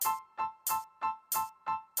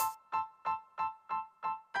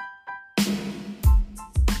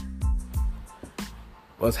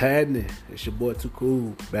What's happening? It's your boy Too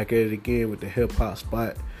Cool back at it again with the Hip Hop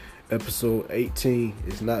Spot, episode 18.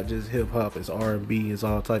 It's not just hip hop; it's R&B. It's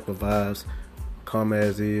all type of vibes. Come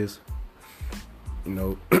as is.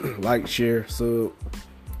 Like, share, sub,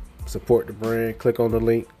 support the brand. Click on the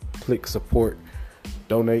link. Click support.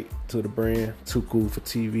 Donate to the brand. Too Cool for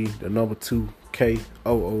TV. The number 2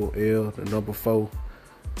 KOOL. The number 4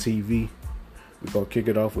 TV. We're gonna kick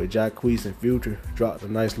it off with Jacquees and Future. Dropped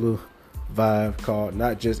a nice little vibe called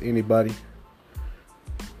Not Just Anybody.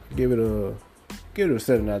 Give it a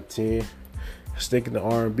 7 out of 10. Sticking to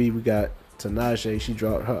R&B, we got Tinashe. She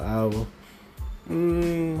dropped her album.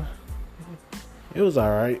 It was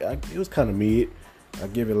alright. It was kind of mid. I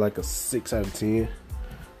give it like a 6 out of 10.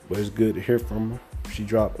 But it's good to hear from her. She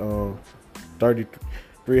dropped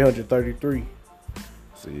 333.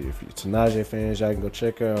 So if you're Tinashe fans, y'all can go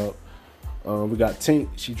check her out. We got Tink.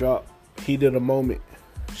 She dropped Heat of the Moment.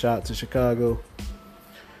 Shout out to Chicago.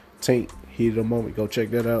 Tink, Heat of the Moment. Go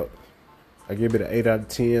check that out. I give it an 8 out of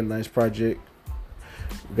 10. Nice project.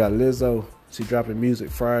 We got Lizzo. She dropping music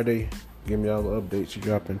Friday. Give me all the updates. She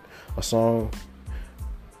dropping a song.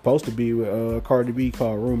 Supposed to be with Cardi B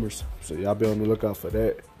called Rumors. So y'all be on the lookout for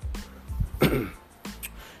that. We're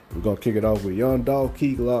going to kick it off with Young Dolph,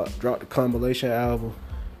 Key Glock. Dropped the compilation album.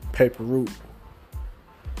 Paper Route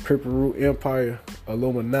Empire.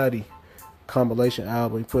 Illuminati. Compilation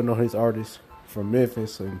album. He putting on his artists from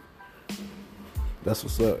Memphis, and that's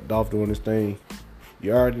what's up. Dolph doing his thing.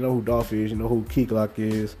 You already know who Dolph is. You know who Key Glock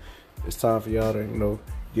is. It's time for y'all to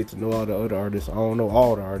get to know all the other artists. I don't know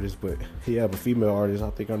all the artists, but he have a female artist. I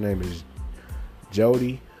think her name is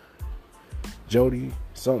Jody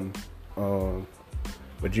something.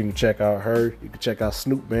 But you can check out her. You can check out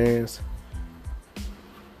Snoop Bands.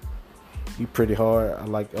 He pretty hard. I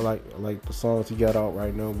like the songs he got out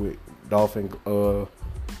right now with Dolph and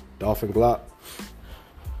Glock.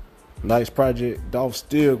 Nice project. Dolph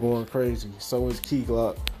still going crazy. So is Key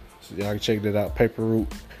Glock. So y'all can check that out. Paper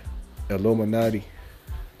Route, Illuminati,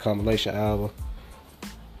 compilation album.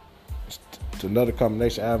 To another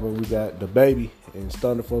combination album, we got The Baby and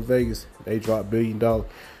Stunner for Vegas. They dropped billion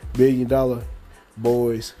dollar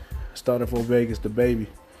boys. Stunner for Vegas, The Baby.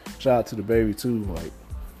 Shout out to The Baby too. Like,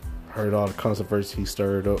 heard all the controversy he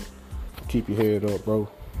stirred up. Keep your head up, bro.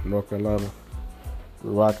 North Carolina, we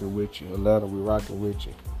rocking with you. Atlanta, we rocking with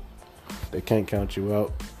you. They can't count you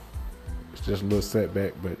out. It's just a little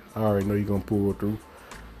setback, but I already know you're gonna pull through.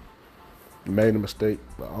 You made a mistake,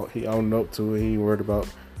 but he owned up to it. He ain't worried about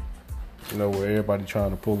where everybody trying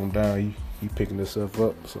to pull him down. He picking himself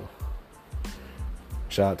up. So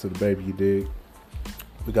shout out to The Baby, you dig.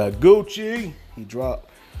 We got Gucci. He dropped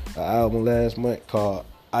an album last month called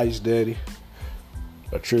Ice Daddy,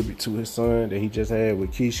 a tribute to his son that he just had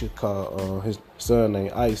with Keisha, called his son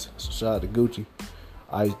named Ice. So shout out to Gucci.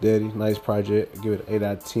 Ice Daddy, nice project. I give it an 8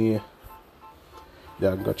 out of 10.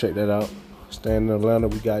 Y'all can go check that out. Staying in Atlanta,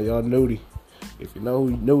 we got Young Nudy. If you know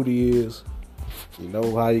who Nudy is, you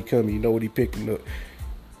know how he coming. You know what he picking up.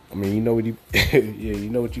 I mean, you know what he, you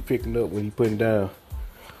know what you picking up when he putting down.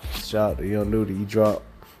 Shout out to Young Nudy. He dropped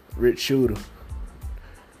Rich Shooter.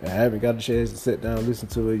 I haven't got the chance to sit down and listen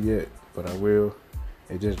to it yet, but I will.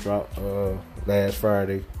 It just dropped last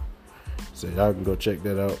Friday. So y'all can go check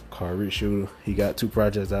that out. Called Rich Shooter. He got 2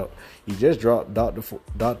 projects out. He just dropped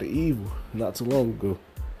Dr. Evil not too long ago.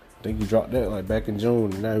 I think he dropped that like back in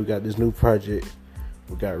June. And now we got this new project.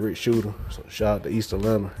 We got Rich Shooter. So shout out to East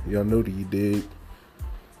Atlanta. Y'all know that you dig.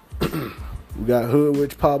 We got Hood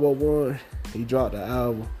Witch Pablo 1. He dropped the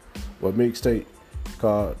album or mixtape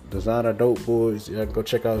called Designer Dope Boys. Y'all can go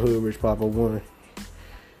check out Hood Rich Papa 1.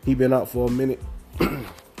 He been out for a minute.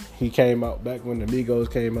 He came out back when the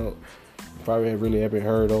Migos came out. Probably haven't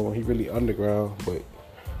heard of him. He really underground, but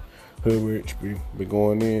Hood Rich be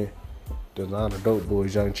going in. Designer Dope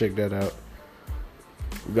Boys. Y'all can check that out.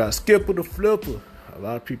 We got Skipper the Flipper. A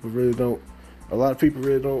lot of people really don't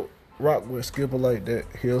rock with Skipper like that.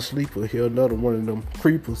 He a sleeper. He another one of them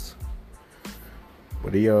creepers.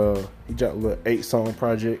 But he dropped a little 8-song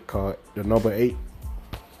project called The Number 8.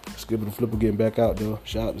 Skipper the Flipper getting back out there.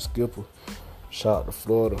 Shout out to Skipper. Shout out to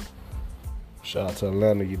Florida. Shout out to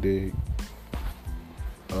Atlanta, you dig.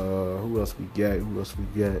 Who else we got?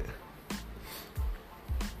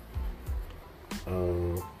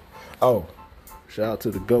 Shout out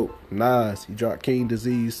to the GOAT, Nas. He dropped King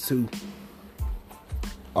Disease 2.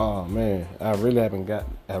 Oh man, I really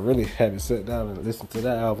haven't sat down and listened to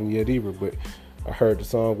that album yet either, but I heard the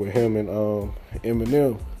song with him and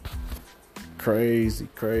Eminem. Crazy.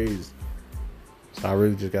 So I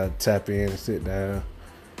really just gotta tap in and sit down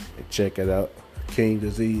and check it out. King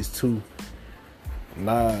Disease 2.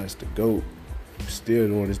 Nas, the GOAT. Still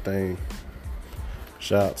doing this thing.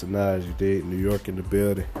 Shout out to Nas, you dig? New York in the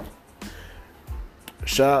building.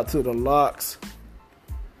 Shout out to the Locks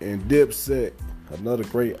and Dipset. Another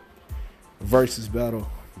great versus battle.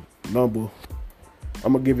 I'm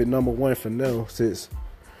gonna give it number one for now, since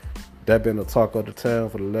that been the talk of the town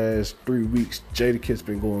for the last 3 weeks. Jadakiss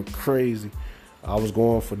been going crazy. I was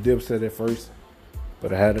going for Dipset at first,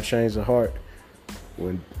 but I had to change of heart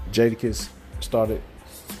when Jadakiss started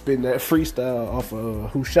spitting that freestyle off of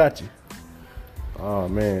Who Shot You. Oh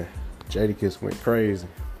man, Jadakiss went crazy.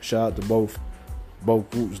 Shout out to both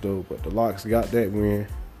groups though, but the Locks got that win.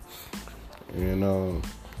 And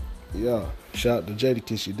yeah, shout out to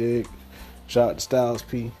Jadakiss, you dig? Shout out to Styles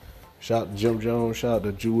P. Shout out to Jim Jones. Shout out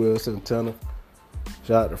to Jewel Santana.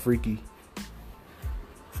 Shout out to Freaky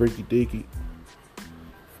Deaky.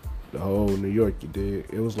 The whole New York, you dig?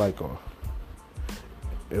 It was like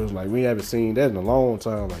we haven't seen that in a long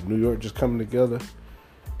time. Like New York just coming together.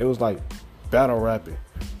 It was like battle rapping.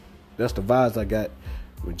 That's the vibes I got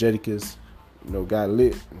when Jadakiss, got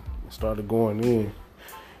lit and started going in.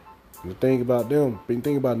 And the thing about them, the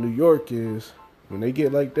thing about New York is when they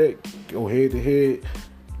get like that, go head to head,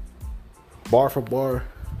 bar for bar,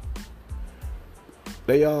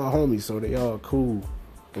 they all homies, so they all cool.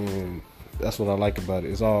 And that's what I like about it.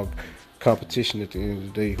 It's all competition at the end of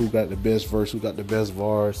the day. Who got the best verse, who got the best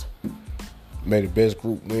bars, made the best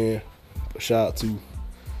group win. Shout out to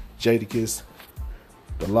Jadakiss,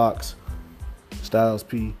 the Locks, Styles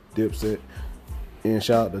P, Dipset, and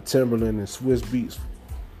shout out to Timberland and Swiss Beats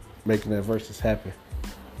making that versus happen.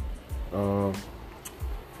 Who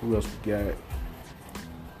else we got?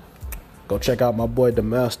 Go check out my boy The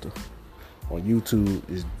Master on YouTube.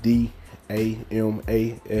 It's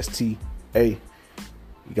DAMASTA.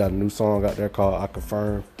 He got a new song out there called I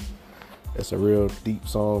Confirm. It's a real deep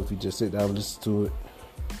song. If you just sit down and listen to it,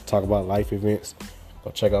 talk about life events,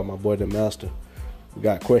 go check out my boy The Master. We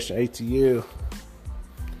got Question ATL.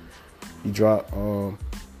 He dropped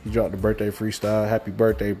the birthday freestyle. Happy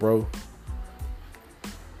birthday, bro.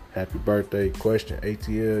 Happy birthday, Question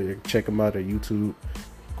ATL. You can check him out at YouTube.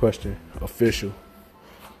 Question Official.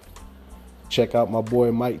 Check out my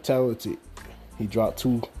boy Mike Talented. He dropped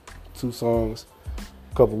two songs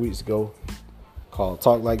a couple weeks ago called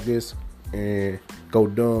Talk Like This and Go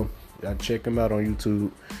Dumb. Y'all check him out on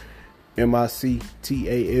YouTube.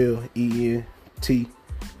 MICTALENTED.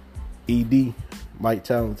 Mike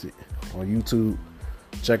Talented on YouTube.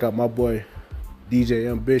 Check out my boy DJ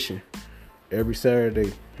Ambition every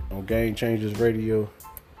Saturday on Game Changers Radio.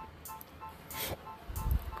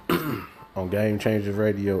 On Game Changers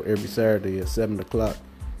Radio every Saturday at 7 o'clock.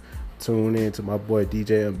 Tune in to my boy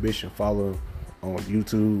DJ Ambition. Follow him on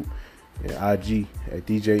YouTube and IG at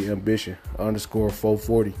DJ Ambition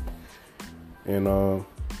 _440. And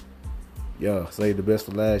yeah, save the best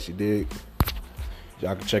for last, you dig?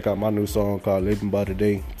 Y'all can check out my new song called Living by the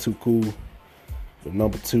Day. Too Cool. The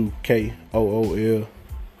number 2 KOOL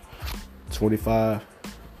 25.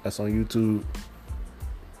 That's on YouTube.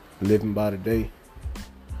 Living by the Day.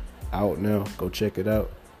 Out now. Go check it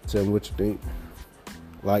out. Tell me what you think.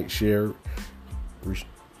 Like, share,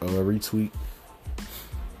 retweet.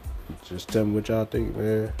 Just tell me what y'all think,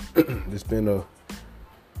 man. It's been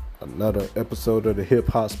another episode of the Hip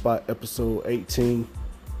Hop Spot, episode 18.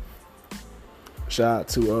 Shout out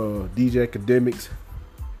to DJ Academics,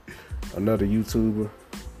 another YouTuber,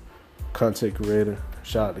 content creator.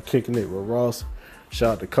 Shout out to Kicking It with Ross.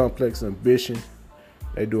 Shout out to Complex Ambition.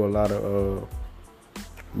 They do a lot of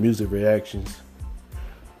music reactions.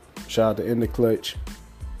 Shout out to In the Clutch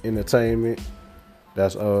Entertainment.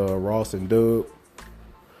 That's Ross and Dub.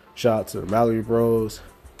 Shout out to the Mallory Bros.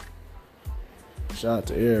 Shout out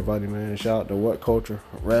to everybody, man. Shout out to What Culture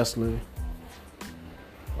Wrestling.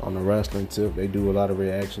 On the wrestling tip, they do a lot of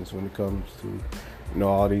reactions when it comes to,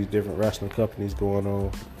 all these different wrestling companies going on.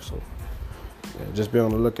 So, yeah, just be on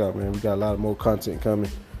the lookout, man. We got a lot more content coming.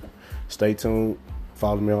 Stay tuned.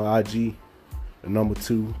 Follow me on IG, the number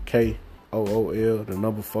 2 KOOL, the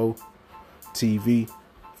number 4 TV.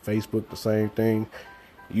 Facebook, the same thing.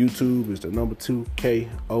 YouTube is the number 2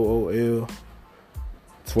 KOOL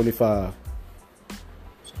 25.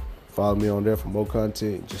 Follow me on there for more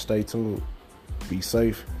content. Just stay tuned. Be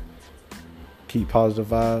safe. Keep positive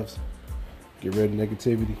vibes. Get rid of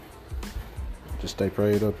negativity. Just stay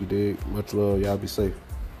prayed up, you dig? Much love. Y'all be safe.